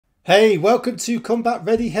Hey, welcome to Combat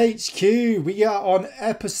Ready HQ. We are on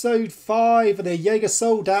episode 5 of the Jaeger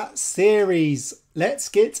Soldat series. Let's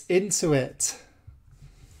get into it.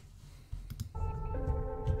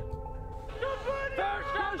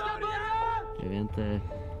 Jag vet inte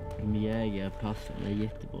om jägarpassen är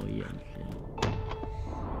jättebra egentligen.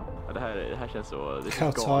 Ja, det här känns så...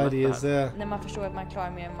 How tidy is there? När man förstår att man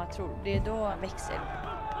klarar mer än man tror, det är då växer.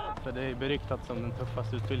 För det är beryktat som den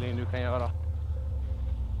tuffaste utbildningen du kan göra.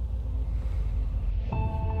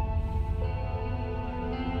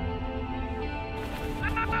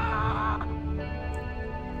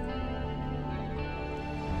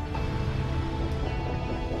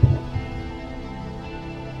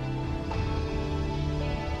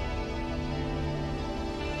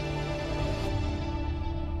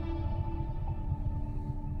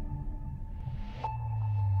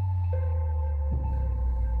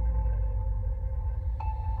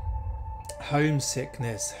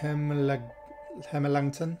 Homesickness. Hemla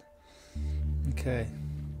Okay.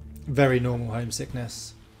 Very normal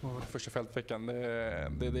homesickness. Första fältveckan, det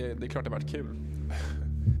är klart det har varit kul.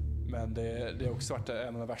 Men det har också varit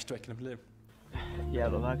en av de värsta veckorna i mitt liv.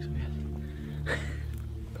 Jävla verksamhet.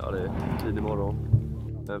 Ja, det är tidig morgon.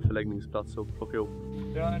 En förläggningsplats och plocka ihop.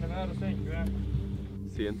 Ja, är ni med och sänker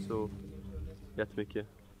vi? Ser inte så jättemycket.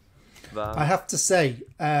 I have to say,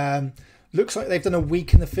 looks like they've done a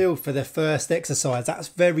week in the field for their first exercise. That's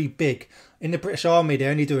very big. In the British Army, they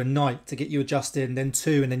only do a night to get you adjusted, and then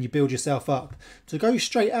 2, and then you build yourself up. To go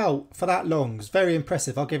straight out for that long is very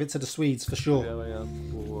impressive. I'll give it to the Swedes for sure.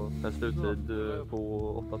 Och en sluttid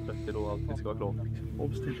på 8:30 då allting ska vara klart.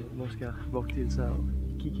 Omständigt man ska vakna till så här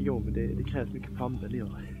och kicka igång, men det krävs mycket pannbel.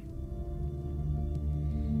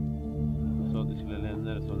 Så att det skulle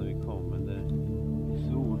lämna det så när vi kom, men det är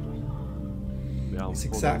svårt. It's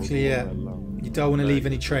exactly it. You don't want to leave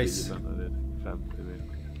any trace.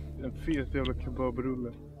 En fet jävla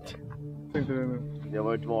kebabrulle. Tänkte det nu. Jag har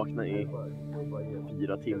varit vakna i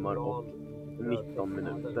 4 timmar och 19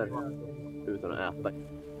 minuter utan att äta.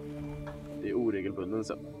 Det är oregelbunden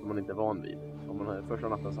sömn som man inte är van vid. Om man första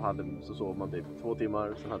natten så sov man typ 2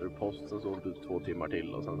 timmar, sen hade du post, sen sov du 2 timmar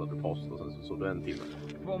till och sen hade du post och sen så sov du 1 timme.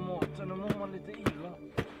 På maten, då mår man lite illa.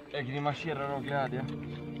 Jag grimaserar av glädje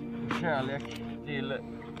och kärlek till,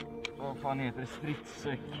 vad fan heter det,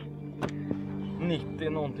 stridssäck 90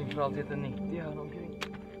 någonting, för allt heter 90 här omkring.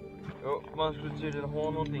 Jo, man skulle tydligen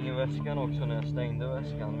ha någonting i väskan också när jag stängde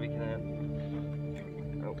väskan, vilket är...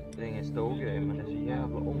 Jo, det är ingen stor grej, men det är så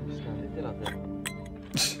jävla omständigt hela tiden.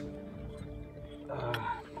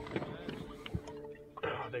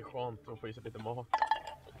 Det är skönt att få i sig lite mat.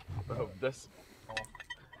 Behövdes.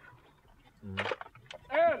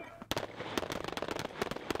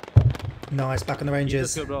 Nice, back on the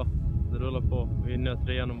Rangers. Det är bra. Det rullar på. Vi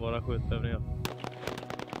nöter igenom våra skjutövningar.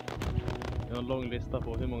 Jag har en lång lista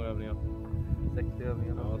på hur många övningar. 60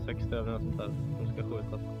 övningar. Ja, 60 övningar sånt där som ska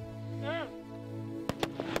skjutas.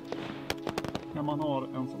 När man har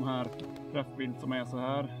en sån här träffbild som är så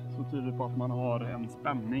här, så tyder det på att man har en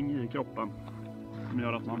spänning i kroppen som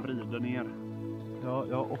gör att man vrider ner. Ja,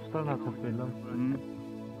 jag har ofta den här träffbilden.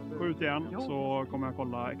 Skjut igen, så kommer jag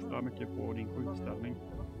kolla extra mycket på din skjutställning.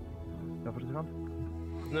 Jag förstår.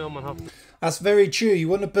 Nu har man haft... That's very true. You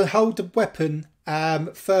want to hold the weapon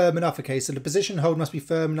firm enough. Okay, so the position hold must be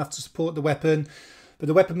firm enough to support the weapon, but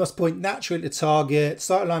the weapon must point naturally at the target.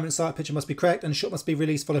 Sight alignment, sight picture must be correct, and the shot must be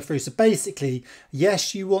released, follow through. So basically,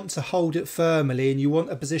 yes, you want to hold it firmly, and you want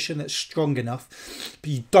a position that's strong enough, but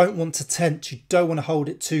you don't want to tense. You don't want to hold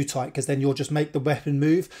it too tight, because then you'll just make the weapon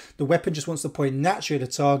move. The weapon just wants to point naturally at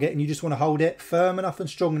the target, and you just want to hold it firm enough and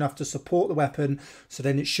strong enough to support the weapon, so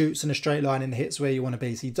then it shoots in a straight line and hits where you want to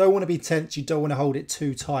be. So you don't want to be tense. You don't want to hold it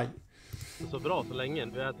too tight. Så bra så länge.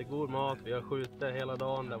 Vi har ätit god mat, vi har skjutit hela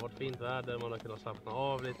dagen, det har varit fint väder, man har kunnat slappna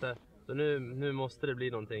av lite. Så nu måste det bli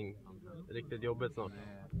någonting riktigt jobbigt snart.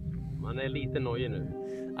 Man är lite nojig nu.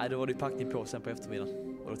 Nej, då var det packning på sen på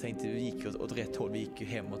eftermiddagen. Och då tänkte vi gick åt rätt håll, vi gick ju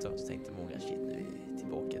hemåt och så tänkte många shit, nu är vi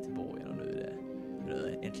tillbaka till borgen och nu är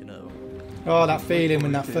det äntligen över. Oh, that feeling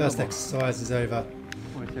when that first exercise is over.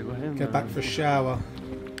 Go back for a shower.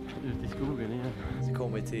 Ut i skogen igen. Så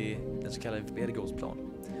kommer vi till den så kallade vedergårdsplan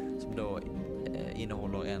som då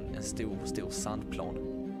innehåller en stor sandplan.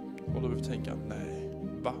 Och då vill vi tänka, nej,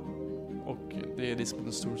 va? Och det är liksom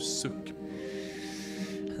en stor suck.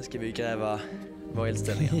 Sen ska vi gräva våra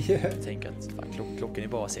eldställningar. Yeah. Jag tänker att fan, klockan är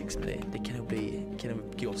bara 6, men det kan nog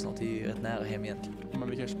gå snart. Det är ju rätt nära hem egentligen. Men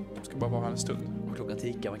vi kanske ska bara vara här en stund. Och klockan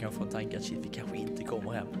tickar, man kan få en tanke att shit, vi kanske inte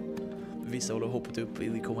kommer hem. Vissa håller hoppet upp,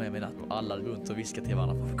 vi kommer hem i natt. Och alla runt och viskar till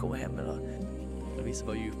varandra, får vi komma hem eller? Och vissa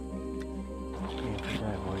var ju...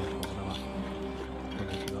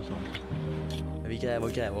 Men vi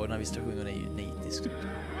gräver och navigationen är ju nitisk.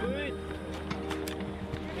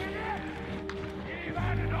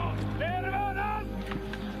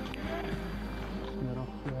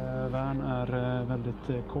 Värn är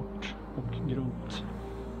väldigt kort och grunt.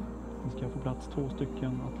 Vi ska få plats 2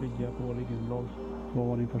 stycken att ligga på liggunderlag. Vad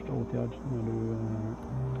var din första åtgärd när du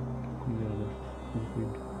kommenderade med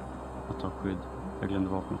skydd? Att ta skydd. Jag glömde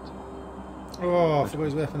vapnet. Oh, I forgot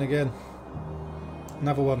his weapon again.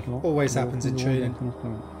 Another one. Ja, Always happens in training.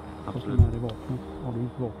 Absolut. Med i vapnet. Har du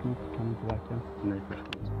inte vapnet kan du inte verka. Nej,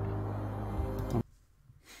 förstås.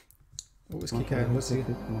 Always kick out. Let's see.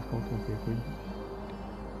 Man ska ta sig skydd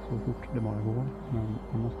så fort det bara går. Men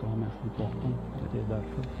man måste ha med sig ett vapen. Det är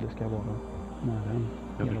därför det ska vara nära en.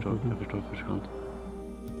 Jag förstår för skönt.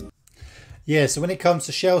 Yeah, so when it comes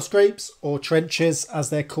to shell scrapes or trenches,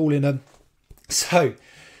 as they're calling them, so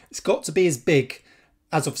it's got to be as big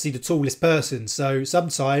as obviously the tallest person. So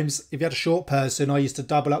sometimes if you had a short person, I used to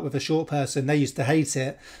double up with a short person. They used to hate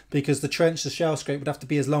it because the trench, the shell scrape would have to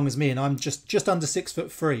be as long as me, and I'm just under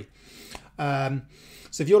 6'3".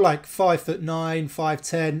 So if you're like 5'9",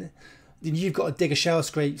 5'10", then you've got to dig a shell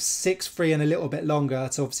scrape 6'3" and a little bit longer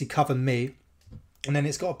to obviously cover me. And then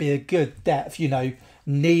it's got to be a good depth, you know,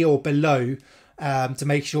 knee or below, to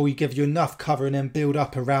make sure you give you enough cover and then build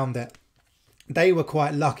up around it. They were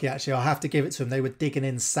quite lucky, actually. I have to give it to them. They were digging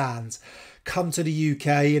in sand. Come to the UK,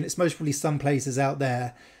 and it's most probably some places out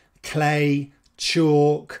there. Clay,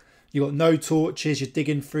 chalk. You got no torches. You're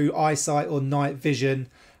digging through eyesight or night vision.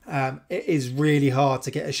 It is really hard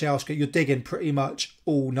to get a shell scrape. You're digging pretty much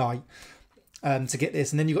all night to get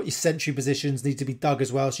this. And then you've got your sentry positions need to be dug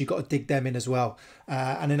as well. So you've got to dig them in as well.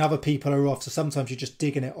 And then other people are off. So sometimes you're just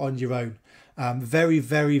digging it on your own. Very,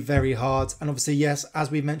 very, very hard. And obviously, yes,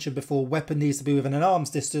 as we mentioned before, weapon needs to be within an arm's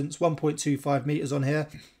distance, 1.25 meters on here.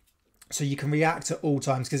 So you can react at all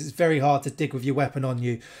times, because it's very hard to dig with your weapon on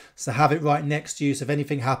you. So have it right next to you. So if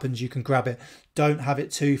anything happens, you can grab it. Don't have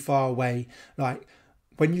it too far away. Like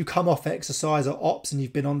when you come off exercise or ops and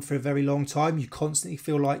you've been on for a very long time, you constantly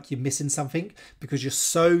feel like you're missing something because you're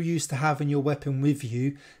so used to having your weapon with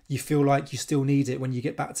you. You feel like you still need it when you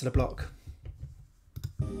get back to the block.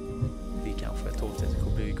 Vi kanske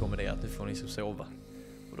 12:30 blir vi kommenderat att nu får ni som sova.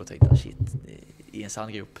 Och då tänkte jag shit, i en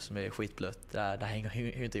sandgrop som är skitblött, där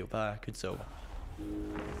hänger inte ihop, här kunde inte sova.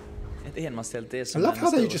 Ett enmanställt är som I love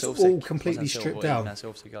how they just all completely stripped down.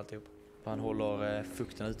 Han håller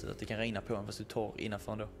fukten ute, att det kan regna på en fast du tar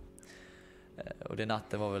innanför då. Och det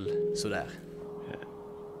natten var väl sådär.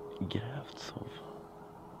 Grävt sov.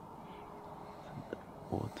 Sen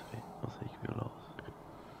åt vi och så gick vi och la oss.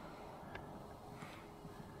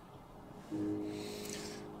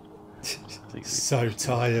 So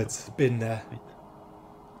tired, been there.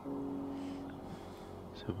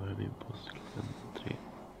 Så började vi post klockan 3.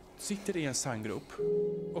 Sitter i en sandgrop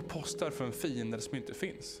och postar för en fiende som inte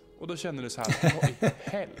finns. Och då känner du så här, vad i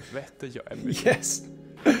helvete gör jag med? Yes,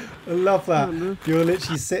 I love that. You're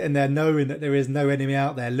literally sitting there knowing that there is no enemy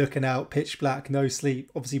out there, looking out, pitch black, no sleep,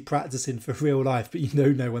 obviously practicing for real life, but you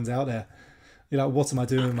know no one's out there. You're like, what am I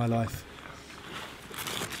doing with my life?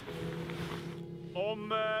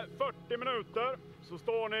 Om 40 minuter så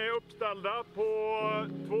står ni uppställda på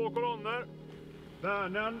 2 kolonner.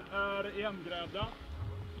 Värnen är engrävda.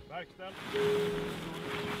 Verkställd.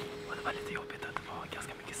 Det var lite jobbigt att det var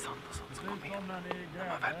ganska mycket sand och sånt som kom in. När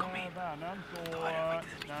man väl kom in, då var det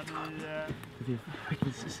faktiskt riktigt varmt. Vi har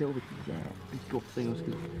faktiskt sovit jävligt gott en gång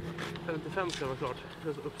skull. 55 ska vara klart.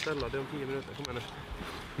 Jag ska uppställa, det är om 10 minuter. Kom igen nu.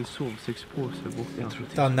 Vi sov 6 år så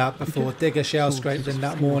bort. Done that before. Dig a shell scrape in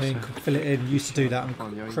that morning, fill it in. Used to do that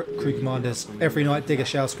on crew commanders. Every night dig a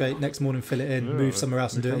shell scrape, next morning fill it in, move somewhere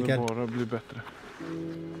else and do it again. Det kan bara bli bättre.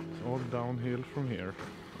 All downhill from here.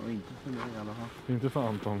 Inte för mig i alla fall. Inte för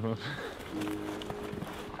Anton.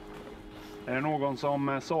 Är det någon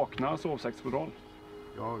som saknar sovsäcksfodral?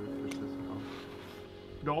 Ja, precis.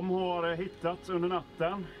 De har hittats under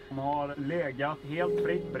natten. De har legat helt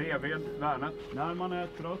fritt bredvid värnet. När man är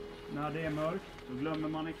trött, när det är mörkt, så glömmer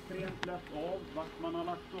man extremt lätt av vart man har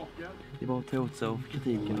lagt saker. Det är bara att ta åt sig av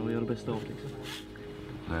kritiken och göra det bästa av liksom.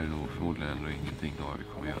 Det är nog förmodligen ändå ingenting då vi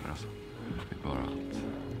kommer göra. Alltså. Vi bara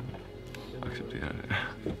acceptera det.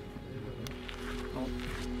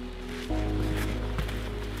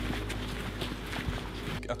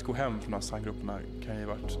 Att gå hem från de här sandgrupperna kan ju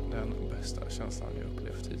varit den bästa känslan jag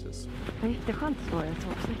upplevt hittills. Det är jätteskönt att vara i ett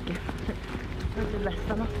sovsäcke. Det är det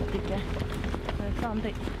bästa natten tycker jag. Det är fan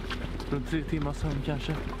det. Runt 3 timmar sömn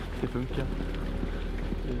kanske. Det funkar.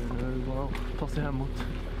 Bara ta sig hemåt.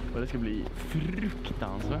 Och det ska bli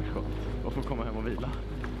fruktansvärt skönt att få komma hem och vila.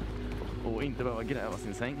 Och inte behöva gräva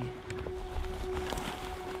sin säng.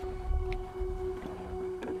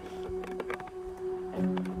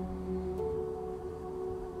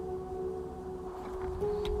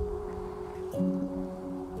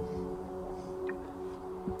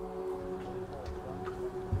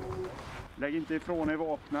 Lägg inte ifrån er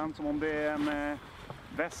vapnen som om det är en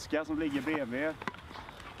väska som ligger bredvid er.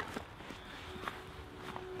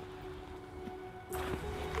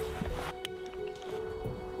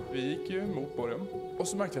 Vi gick ju mot borgen och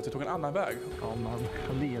så märkte vi att vi tog en annan väg. Ja, man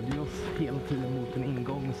leder ju oss hela tiden mot en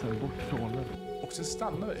ingång och sen bort från den. Och sen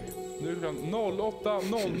stannar vi. Nu är klockan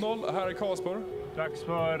 08.00 här i Karlsborg. Dags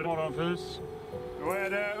för morgonfys. Då är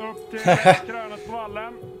det upp till krönet på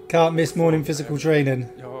vallen. Can't miss morning physical training.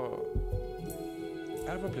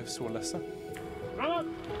 Jag blev så ledsen.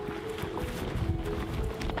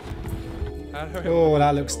 Oh,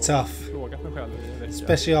 that looks tough.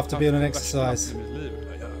 Especially after being on exercise.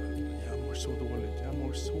 Jag mår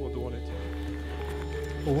så dåligt.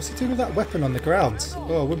 Oh, what's he doing with that weapon on the ground?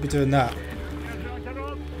 Oh, I wouldn't be doing that.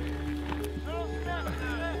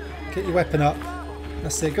 Get your weapon up.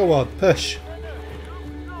 That's it, go on, push.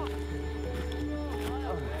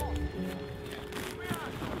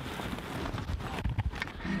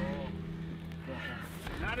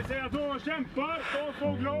 När det säger att de kämpar, så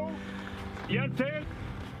får glow. Hjälp till.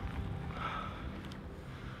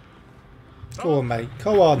 Go on, mate.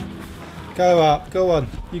 Come on. Go up. Go on.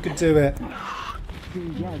 You can do it.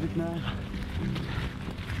 Jävligt nära.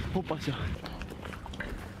 Hoppas jag.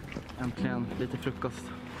 Äntligen lite frukost.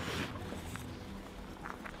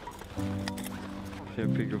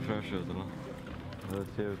 Ser pigg och fräsch ut eller? Det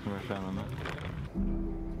ser ut som jag tjänar med.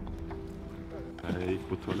 Jag gick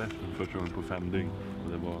på toaletten första gången på 5 dygn.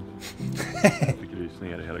 Och det var... Jag fick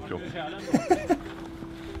rysningar i hela kroppen.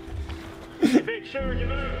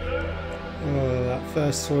 Oh, that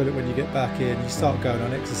first toilet when you get back in, you start going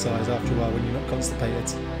on exercise after a while when you're not constipated.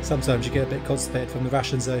 Sometimes you get a bit constipated from the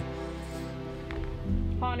rations though.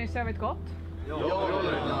 Har ni sovit gott?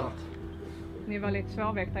 Ja. Ni var lite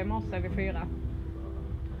svårväckta i morse vid 4.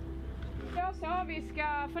 Så vi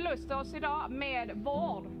ska förlusta oss idag med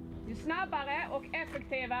vård. Ju snabbare och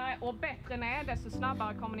effektivare och bättre ni är, desto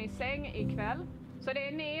snabbare kommer ni i säng ikväll. Så det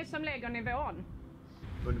är ni som lägger nivån.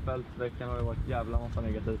 Under fältveckan har det varit jävla massa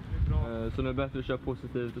negativt. Så nu är det bättre att köra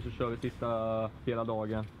positivt och så kör vi sista hela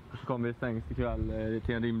dagen. Och så kommer vi stängs ikväll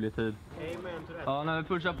till en rimlig tid. Ja, när vi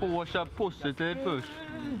pushar på och kör positivt först.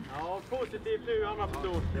 Ja, positivt nu, Anna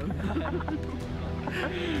förstår.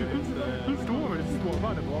 Hur står vi? Står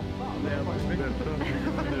man det bra?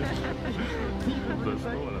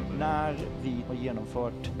 När vi har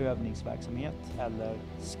genomfört övningsverksamhet eller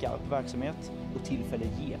skarp verksamhet och tillfälle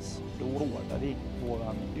ges, då vårdar vi vår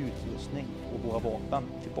utrustning och våra vapen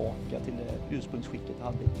tillbaka till det ursprungsskicket vi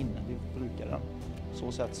hade innan vi brukade den.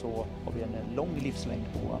 Så sätt så har vi en lång livslängd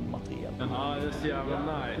på vår material. Ja, det är så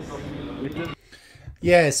jävla nice.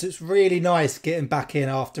 Yeah, so it's really nice getting back in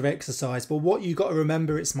after exercise. But what you got to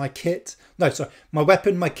remember, it's my kit. No, sorry, my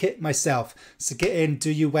weapon, my kit, myself. So get in, do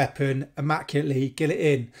your weapon immaculately, get it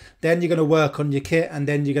in. Then you're going to work on your kit and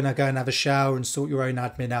then you're going to go and have a shower and sort your own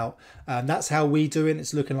admin out. That's how we do it.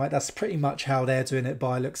 It's looking like that's pretty much how they're doing it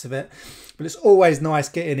by the looks of it. But it's always nice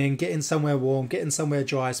getting in, getting somewhere warm, getting somewhere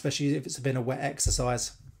dry, especially if it's been a wet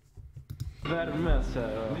exercise. Värme,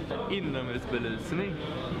 inomhusbelysning.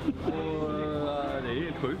 Det är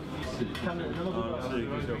helt sjukt.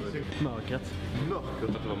 Mörkret.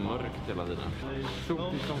 Mörkret, att det var mörkt hela tiden.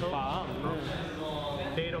 Sotigt som fan.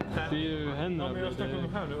 Det är ju henne.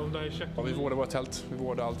 Ja, vi vårdade våra tält, vi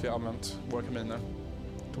vårdade allt vi har använt, våra kaminer.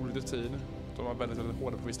 Det tog lite tid. De var väldigt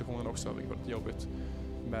hårda på visitationen också, vilket var lite jobbigt.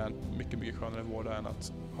 Men mycket skönare vårda än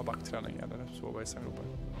att ha backträning eller sova i sängropar.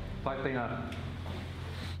 Tack pengar.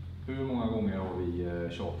 Hur många gånger har vi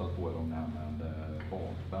tjatat på er om det här med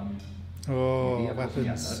vapen?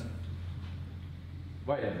 Weapons.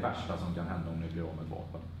 Vad är det värsta som kan hända om ni blir av med ett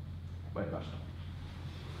vapen? Vad är det värsta?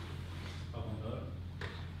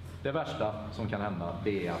 Det värsta som kan hända,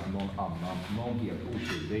 det är att någon helt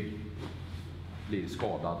oskyldig blir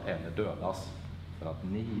skadad eller dödas för att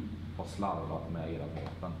ni har slarvat med era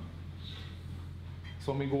vapen.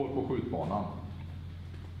 Som igår på skjutbanan.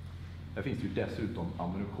 Där finns ju dessutom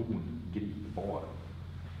ammunition gripbar.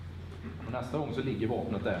 Och nästa gång så ligger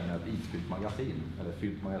vapnet där med ett isfyllt magasin, eller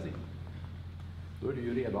fyllt magasin. Då är det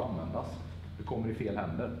ju redo att användas. Det kommer i fel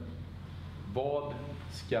händer. Vad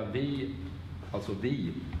ska vi, alltså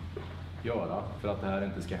vi, göra för att det här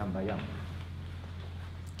inte ska hända igen?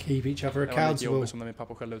 Keep each other accountable. Det var lite jobbigt som när min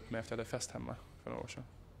pappa skällde ut mig efter att jag hade fest hemma för några år sedan.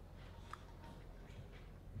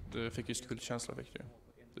 Du fick ju skuldkänsla, fick du.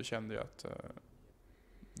 Du kände ju att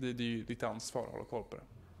det är ju ditt ansvar att hålla koll på det.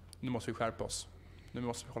 Nu måste vi skärpa oss. Nu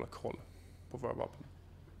måste vi hålla koll på våra vapen.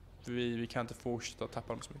 Vi kan inte fortsätta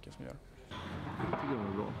tappa dem så mycket som vi gör. Jag tycker det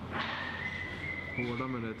var bra. Hårda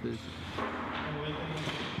men rättvisa.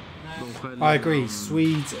 I agree.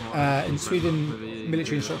 In Sweden,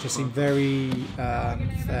 military instructors seem very fair.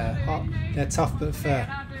 They're tough but fair.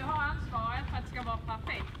 Du har ansvaret för att det ska vara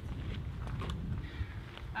perfekt.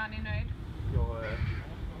 Är ni nöjd? Jag är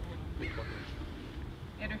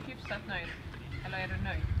Är du hyfsat nöjd? Eller är du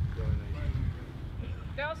nöjd? Jag är nöjd.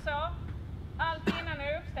 Då så. Allt innan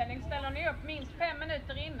är uppställning ställer ni upp minst 5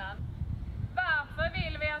 minuter innan. Varför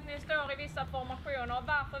vill vi att ni står i vissa formationer?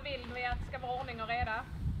 Varför vill vi att det ska vara ordning och reda?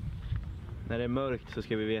 När det är mörkt så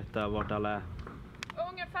ska vi veta vart alla är.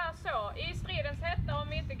 Ungefär så. I stridens hetta, om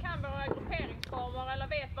vi inte kan våra grupperingsformer eller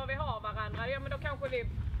vet var vi har varandra, ja men då kanske vi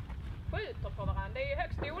skjuter på varandra. Det är ju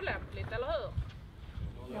högst olämpligt, eller hur?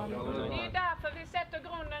 Det är därför vi sätter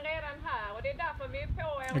grunden redan här och det är därför vi är på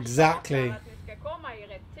er Exactly. att ni ska komma i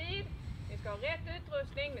rätt tid, ni ska ha rätt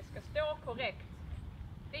utrustning, ni ska stå korrekt.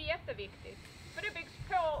 Det är jätteviktigt. För det byggs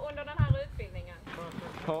på under den här utbildningen.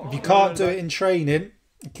 If you can't do it in training,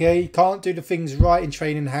 okay, you can't do the things right in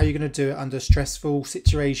training, how are you going to do it under stressful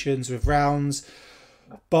situations with rounds,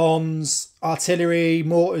 bombs, artillery,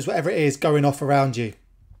 mortars, whatever it is going off around you?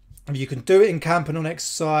 If you can do it in camp and on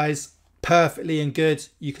exercise perfectly and good,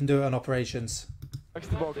 you can do it on operations.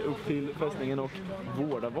 Tillbaka upp till fästningen och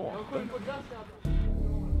vårda vapen.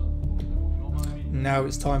 Now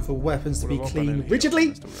it's time for weapons to be cleaned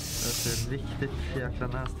rigidly.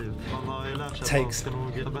 Takes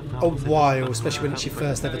a while, especially when it's your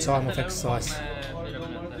first ever time off exercise.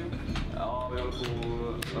 Ja, vi håller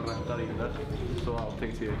på och rättar in det så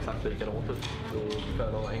allting ser exakt likadant ut. Så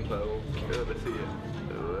för att enklare att överse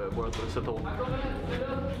vårt resultat.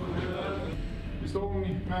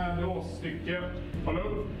 Stång med låsstycke. Håll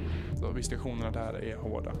upp. Så restriktionerna där är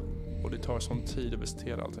hårda. Och det tar sån tid att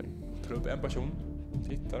visitera allting. Tar upp en person,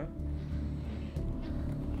 tittar.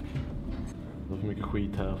 Det är för mycket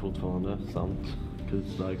skit här fortfarande, samt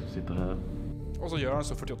kutsverk som sitter här. Och så gör han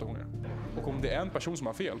så 48 gånger. Och om det är en person som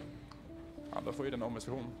har fel, ja, då får ju den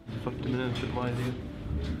omvisitation. 40 minuter på varje del.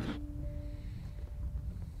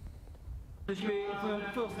 Nu ska vi för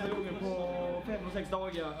första gången på 5 och 6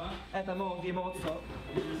 dagar äta mat i matsal.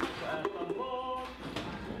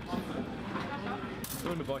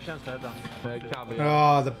 Underbar känsla detta.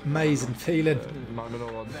 Oh, the amazing feeling.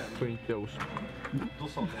 Marmelad, skinkost.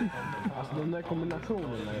 Alltså den där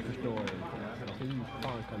kombinationerna, jag förstår inte. Alltså, hur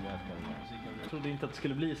fan kan jag äta den? Jag trodde inte att det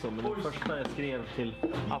skulle bli så, men den första jag skrev till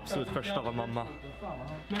absolut första var mamma. Men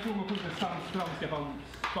jag tror man skjuter fram ska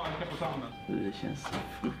sparka på sanden. Det känns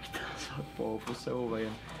fruktansvärt bra att få sova i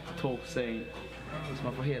en torr säng. Så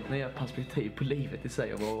man får helt nya perspektiv på livet i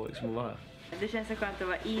sig och vara här. Det känns så skönt att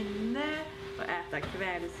vara inne och äta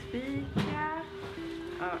kvällsfika.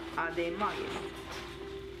 Ja, det är magiskt.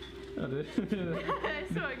 Ja, Jag är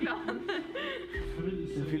så glad.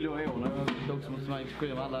 Nu fyller jag år, dock så måste man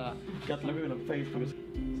skriva alla gratulationer på Facebook.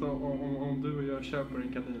 Så om du och jag köper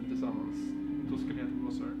en kanin tillsammans, då ska det heta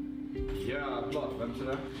vad så här? Jävlar, vem ser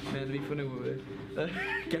det? Men vi får nog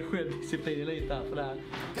kanske disciplin lite här för det här.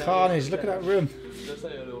 Carnage, look at that room. Det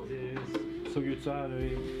säger jag då. Det såg ut så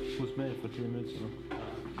här hos mig för 10 minuter sedan.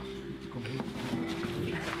 Kom hit.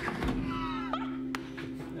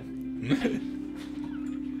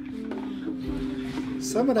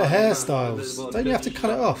 Some of the hairstyles, don't you have to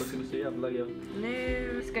cut it off?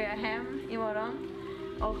 Nu ska jag hem imorgon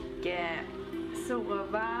och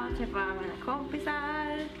sova, träffa mina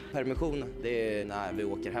kompisar. Permission, det är när vi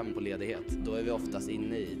åker hem på ledighet. Då är vi oftast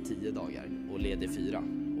inne i 10 dagar och ledig 4.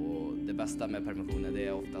 Och det bästa med permissionen, det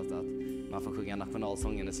är oftast att man får sjunga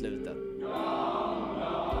nationalsången i slutet.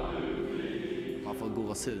 Man får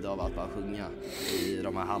gåshud av att bara sjunga i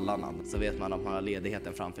de här hallarna. Så vet man att man har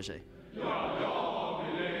ledigheten framför sig.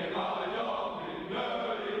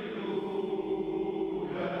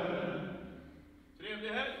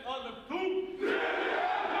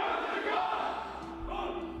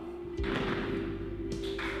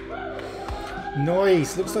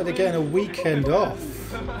 Nice, looks like they're getting a weekend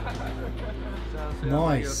off.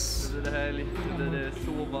 Nice. Det här är lite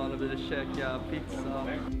sova, det blir det käka pizza.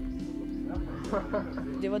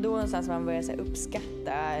 Det var då någonstans man började så här,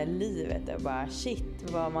 uppskatta livet och bara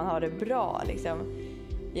shit vad man har det bra liksom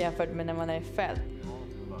jämfört med när man är i fält.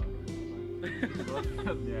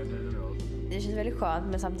 Det känns väldigt skönt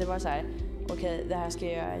men samtidigt var det så här okej, det här ska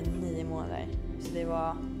jag göra i 9 månader. Så det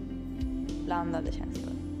var blandade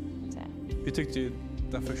känslor. Vi tyckte ju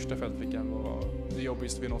den första fältveckan var det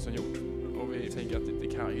jobbigaste vi någonsin gjort. Och vi tänkte att det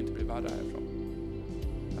kan ju inte bli värre härifrån.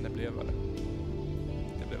 Men det blev värre.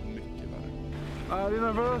 Det blev mycket värre. Ja, det är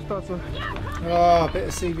nervöst alltså. Ah, bit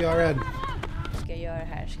of CBRN. Ska jag göra det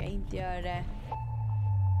här? Ska jag inte göra det?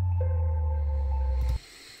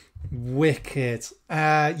 Wicked.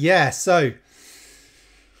 Yeah, so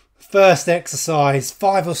first exercise,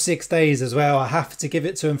 5 or 6 days as well. I have to give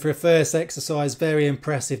it to him for a first exercise. Very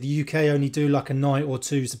impressive. The UK only do like a night or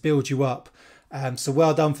two to build you up. So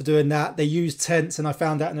well done for doing that. They use tents, and I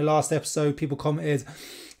found out in the last episode, people commented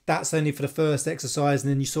that's only for the first exercise,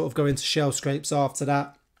 and then you sort of go into shell scrapes after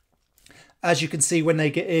that. As you can see, when they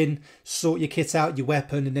get in, sort your kit out, your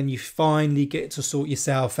weapon, and then you finally get to sort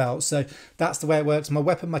yourself out. So that's the way it works. My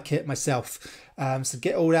weapon, my kit, myself. So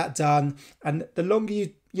get all that done. And the longer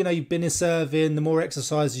you've been in serving, the more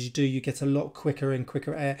exercises you do, you get a lot quicker and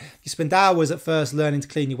quicker at it. You spend hours at first learning to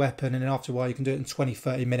clean your weapon, and then after a while you can do it in 20,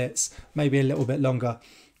 30 minutes, maybe a little bit longer.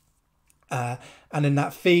 And then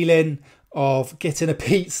that feeling of getting a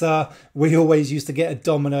pizza. We always used to get a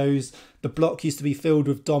Domino's. The block used to be filled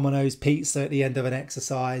with Domino's pizza at the end of an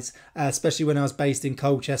exercise, especially when I was based in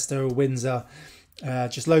Colchester or Windsor.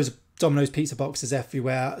 Just loads of Domino's pizza boxes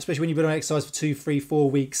everywhere, especially when you've been on exercise for 2, 3, 4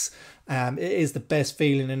 weeks. It is the best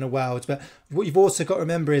feeling in the world. But what you've also got to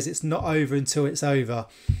remember is it's not over until it's over.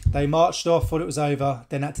 They marched off, thought it was over,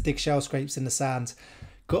 then had to dig shell scrapes in the sand.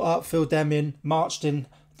 Got up, filled them in, marched in,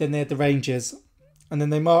 then they had the Rangers. And then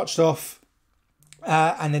they marched off,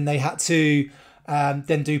 and then they had to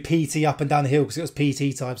then do PT up and down the hill because it was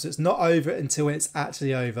PT time. So it's not over until it's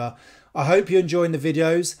actually over. I hope you're enjoying the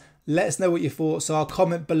videos. Let us know what your thoughts are.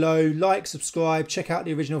 Comment below, like, subscribe, check out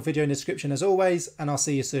the original video in the description as always, and I'll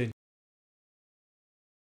see you soon.